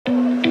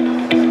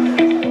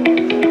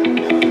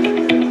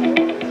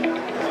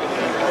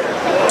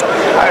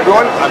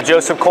I'm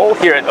Joseph Koelle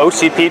here at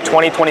OCP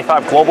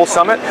 2025 Global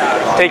Summit,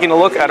 taking a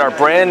look at our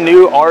brand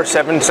new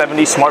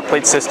R770 Smart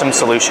Plate System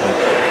solution.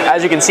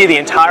 As you can see, the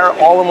entire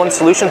all-in-one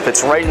solution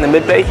fits right in the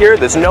mid-bay here.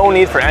 There's no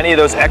need for any of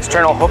those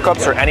external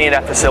hookups or any of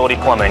that facility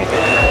plumbing.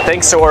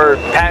 Thanks to our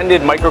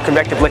patented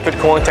microconvective liquid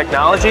cooling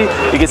technology,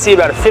 you can see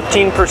about a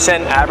 15%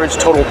 average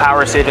total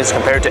power savings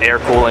compared to air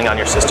cooling on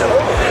your system.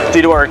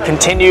 Due to our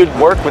continued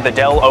work with the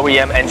Dell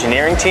OEM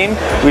engineering team,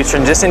 we've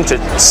transitioned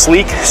to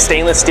sleek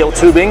stainless steel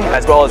tubing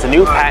as well as a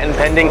new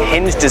patent-pending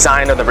hinge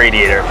design of the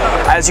radiator.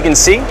 As you can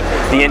see,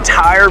 the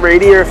entire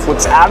radiator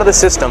flips out of the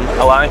system,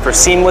 allowing for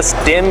seamless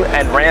DIMM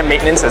and RAM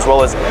maintenance as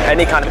well as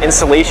any kind of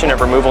installation or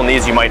removal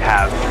needs you might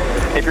have.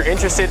 If you're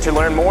interested to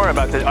learn more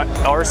about the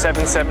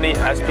R770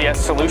 SPS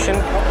solution,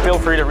 feel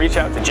free to reach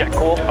out to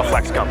JetCool, a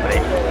Flex company.